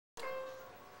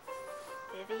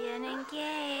Vivian and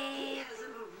Gabe.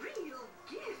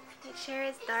 It sure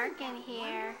is dark in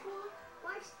here.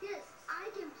 Watch this. I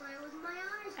can play with my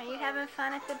eyes. Are you having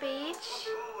fun at the beach?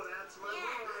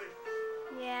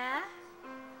 Yeah?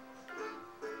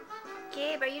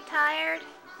 Gabe, are you tired?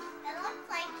 It looks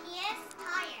like he is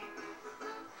tired.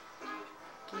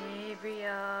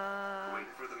 Gabriel. Waiting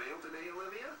for the mail today,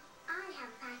 Olivia? I have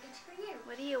a package for you.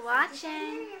 What are you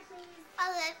watching?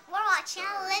 We're watching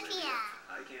Olivia.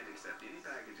 I can't accept any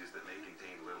packages that may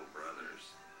contain little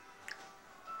brothers.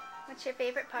 What's your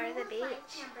favorite part of the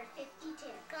beach? Number 52.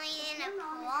 Going in a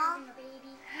pool.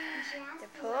 The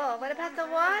pool. What about the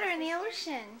water and the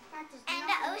ocean? And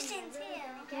the ocean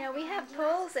too. You know, we have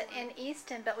pools in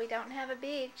Easton, but we don't have a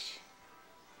beach.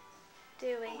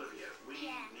 Do we? Olivia, we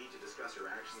need to discuss her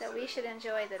actions. So we should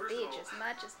enjoy the beach as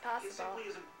much as possible.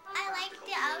 I like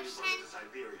the ocean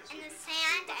and the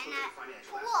sand and the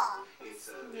pool.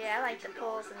 Yeah, I like the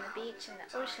pools and the beach and the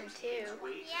ocean too.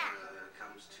 Yeah.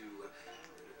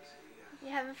 You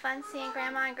having fun seeing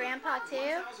Grandma and Grandpa too?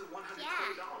 Yeah.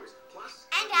 And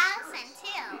Allison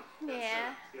too.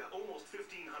 Yeah. Yeah, almost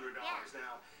 $1,500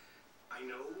 now. I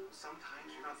know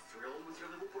sometimes you're not thrilled with your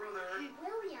little brother.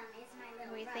 William is my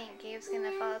little We brother. think Gabe's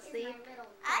gonna fall asleep.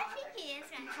 I think he is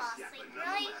going to fall asleep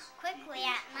really quickly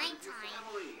at nighttime.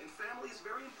 Family is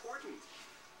very important.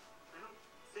 I don't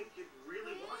think you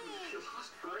really want him to feel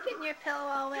lost forever. Getting your pillow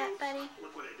all wet, buddy.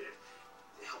 Look what I did.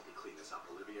 Help me clean this up,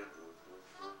 Olivia.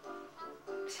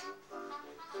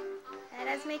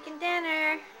 Dada's making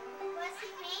dinner. What's he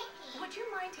making? Would you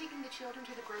mind taking the children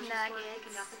to the grocery store and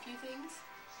picking up a few things?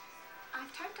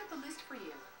 I've typed up a list for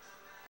you.